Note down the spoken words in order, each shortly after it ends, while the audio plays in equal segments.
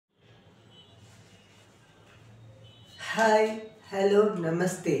Hi, hello,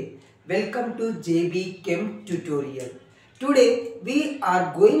 namaste. Welcome to JB Chem Tutorial. Today we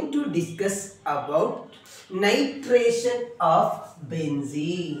are going to discuss about nitration of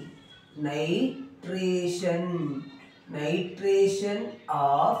benzene. Nitration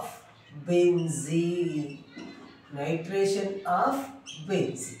of benzene. Nitration of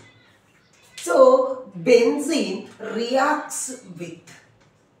benzene. So benzene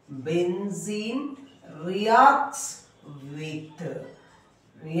benzene reacts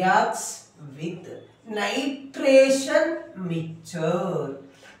with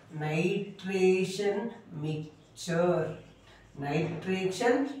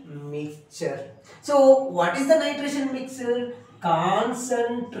nitration mixture. So what is the nitration mixture?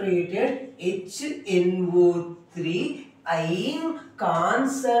 Concentrated HNO3 ion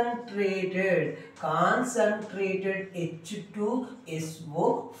concentrated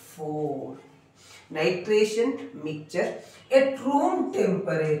H2SO4. Nitration mixture at room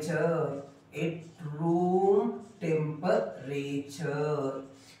temperature.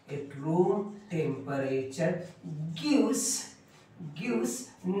 Gives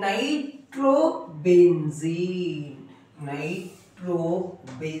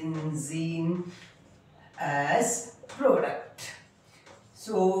nitrobenzene as product.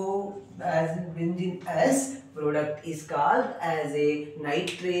 So as benzene as product is called as a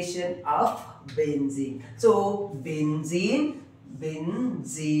nitration of benzene. So benzene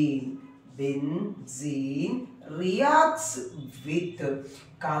reacts with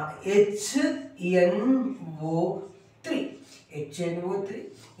HNO3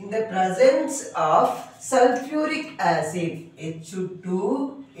 in the presence of sulfuric acid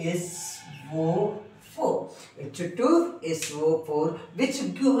H2SO4 which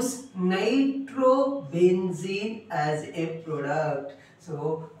gives nitrobenzene as a product.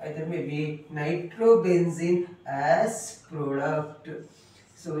 So either maybe nitrobenzene as product.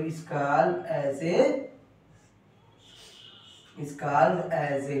 So it's called as a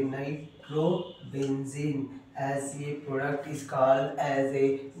nitrobenzene as a product is called as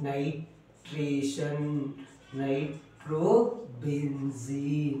a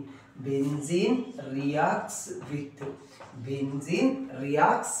nitrobenzene. Benzene reacts with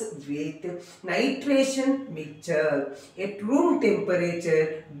nitration mixture at room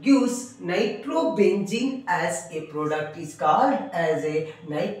temperature gives nitrobenzene as a product is called as a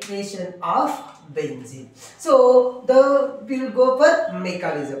nitration of benzene. So we'll go for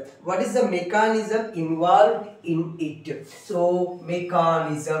mechanism. What is the mechanism involved in it? So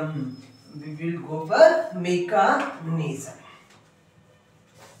mechanism, we will go for mechanism.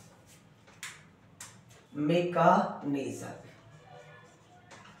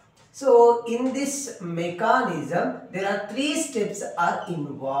 So in this mechanism there are three steps are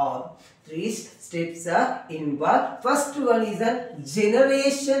involved. First one is a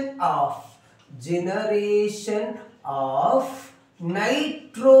generation of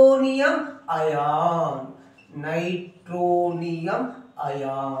nitronium ion.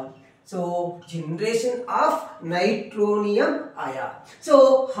 So generation of nitronium ion.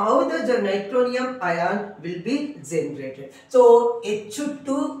 So how the nitronium ion will be generated? So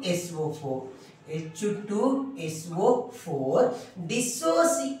H2SO4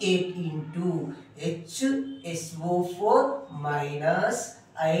 dissociate into HSO4 minus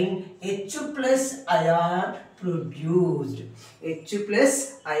and H plus ion produced.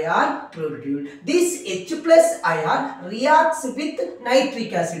 This H plus ion reacts with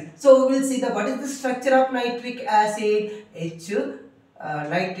nitric acid. So we will see what is the structure of nitric acid.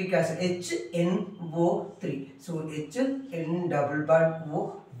 Nitric acid HNO3. So HN double bond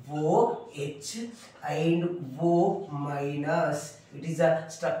OH and O minus. It is a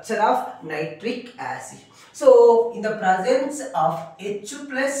structure of nitric acid. So in the presence of H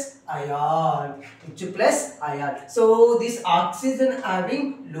plus ion. So this oxygen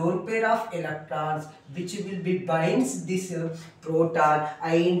having lone pair of electrons which will be binds this proton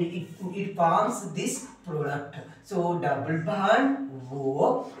and it forms this product. So double bond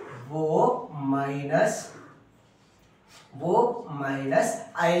O minus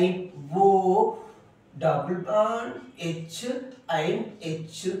and O double bond H and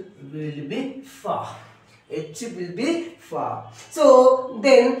H will be formed. So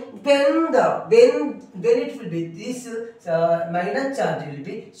then when it will be this minus charge will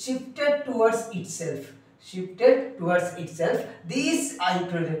be shifted towards itself. This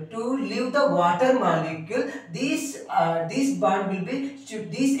to leave the water molecule, this bond will be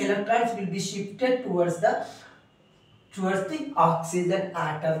these electrons will be shifted towards the towards the oxygen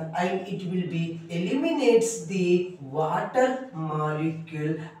atom, and it will be eliminates the water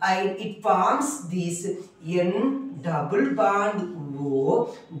molecule, and it forms this N double bond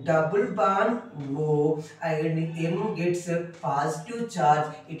O, and N gets a positive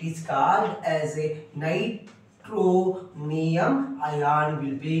charge. It is called as a nitronium ion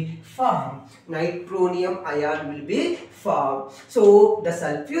will be formed. Nitronium ion will be formed. So the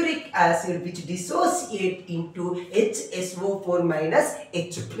sulfuric acid which dissociate into HSO4 minus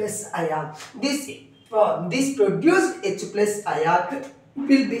H plus ion. This produced H plus ion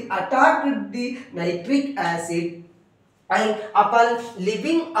will be attacked with the nitric acid, and upon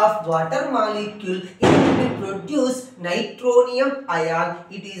leaving of water molecule, it will be produce nitronium ion.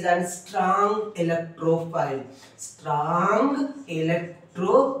 It is a strong electrophile. Strong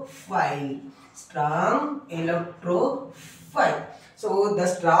electrophile. So the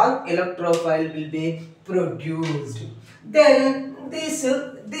strong electrophile will be produced. Then this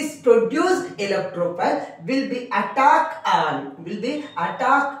produced electrophile will be attack on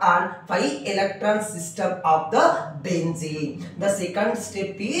 5 electron system of the benzene. The second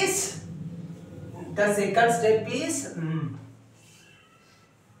step is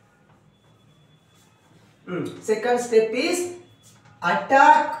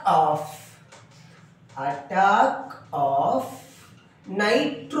attack of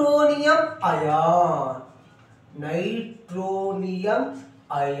nitronium ion. Nitronium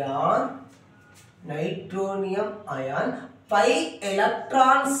ion 5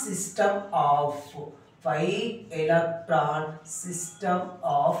 electron system of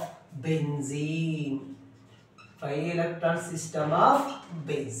benzene. 5 electron system of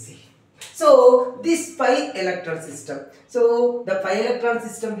benzene. So this 5 electron system. So the 5 electron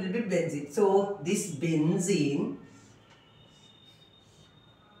system will be benzene. So this benzene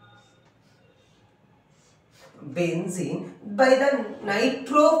by the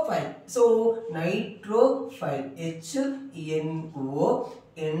nitrophile. So nitrophile HNO.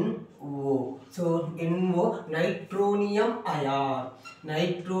 So NO, nitronium ion.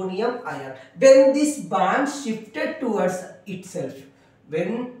 When this bond shifted towards itself,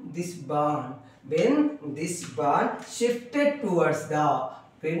 when this bond shifted towards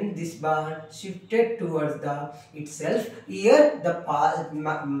itself, here the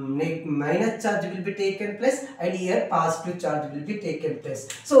minus charge will be taken place, and here positive charge will be taken place.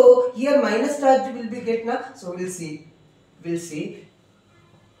 So here minus charge will be get now. So we'll see.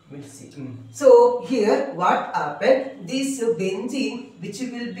 So here what happened? This benzene which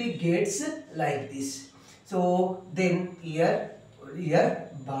will be gets like this. So then here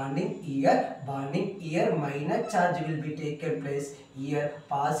bonding, here minus charge will be taken place, here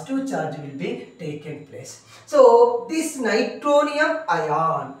positive charge will be taken place. So this nitronium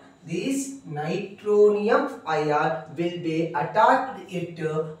ion will be attacked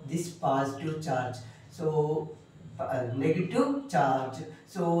into this positive charge. So negative charge.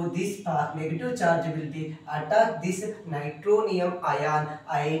 So this negative charge will be attack this nitronium ion,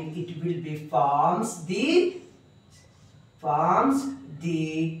 and it will be forms the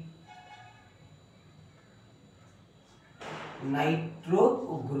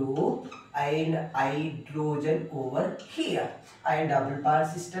nitro group and hydrogen over here, and double bond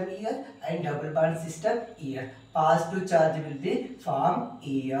system here, and double bond system here. Positive charge will be formed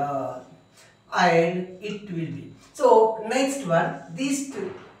here, and it will be. So next one, this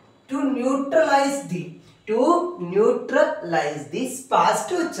to neutralize this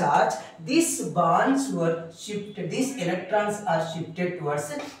positive charge, these bonds were shifted, these electrons are shifted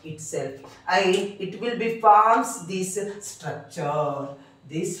towards itself, and it will be forms this structure.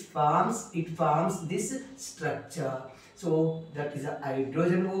 It forms this structure. So that is a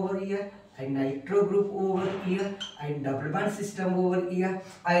hydrogen over here, and nitro group over here, and double bond system over here,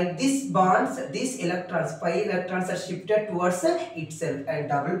 and these bonds, these electrons, 5 electrons are shifted towards itself, and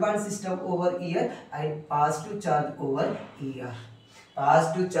double bond system over here, and positive charge over here.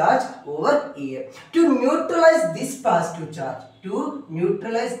 To neutralize this positive charge,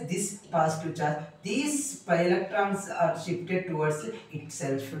 these 5 electrons are shifted towards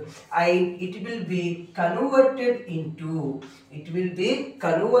itself, and it will be converted into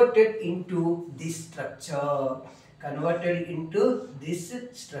this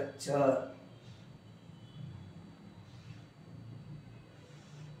structure.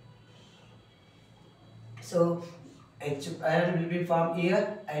 So H ion will be formed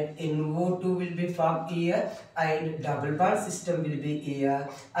here, and NO2 will be formed here, and double bond system will be here,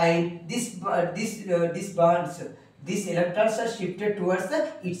 and this bonds these electrons are shifted towards the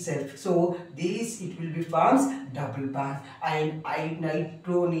itself. So this it will be forms double bond, and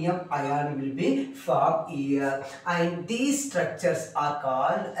nitronium ion will be formed here. And these structures are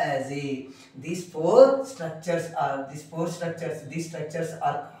called as a these structures are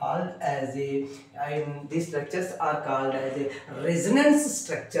called as a resonance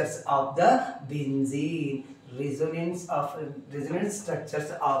structures of the benzene. Resonance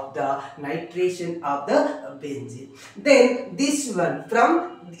structures of the nitration of the benzene. Then this one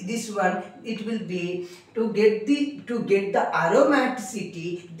it will be to get the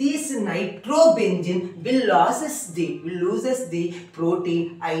aromaticity. This nitrobenzene will loses the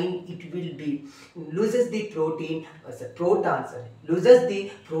protein, and it will be loses the protein loses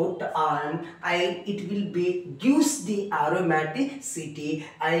the proton, and it will be gives the aromaticity.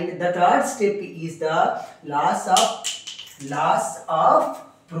 And the third step is the loss of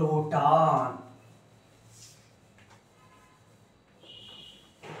proton.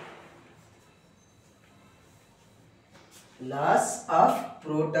 Loss of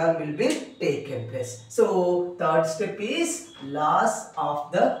proton will be taken place. So third step is loss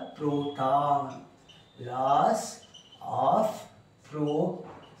of the proton. Loss of proton.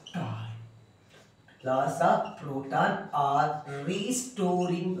 Loss of proton or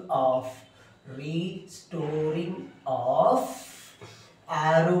restoring of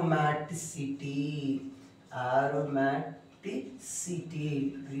aromaticity.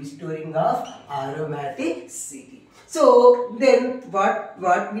 Restoring of aromaticity. So then what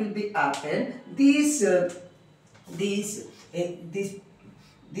will be happen? This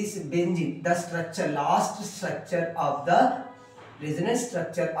benzene, the last structure of the resonance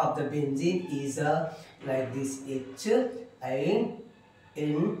structure of the benzene is like this H and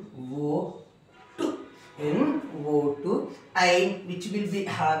NO2, and which will be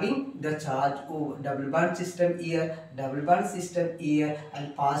having the charge over double bond system here,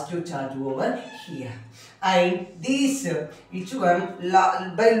 and positive charge over here. And this which one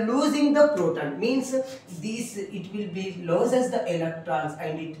by losing the proton means this it will be loses the electrons,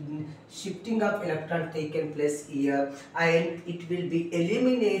 and it shifting of electron taken place here, and it will be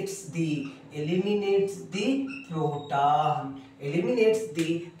eliminates the proton,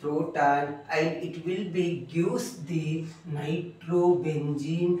 and it will be gives the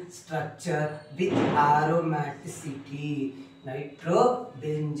nitrobenzene structure with aromaticity.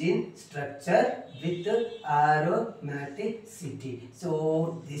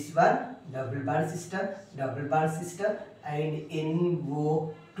 So this one double bond system, and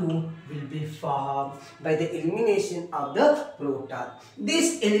NO2 will be formed by the elimination of the proton.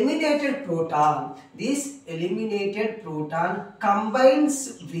 This eliminated proton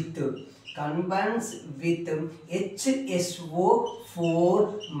combines with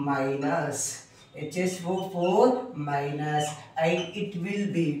HSO4 minus, and it will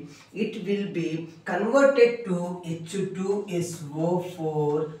be converted to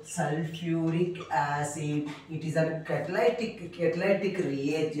H2SO4 sulfuric acid. It is a catalytic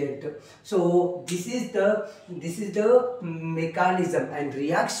reagent. So this is the mechanism and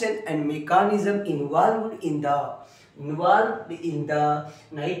reaction and mechanism involved in the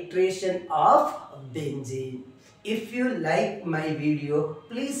nitration of benzene. If you like my video,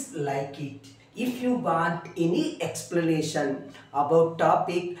 please like it. If you want any explanation about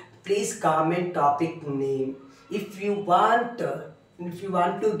topic, please comment topic name. If you want to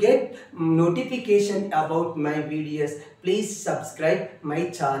get notification about my videos, please subscribe my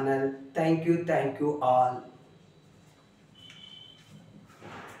channel. Thank you all.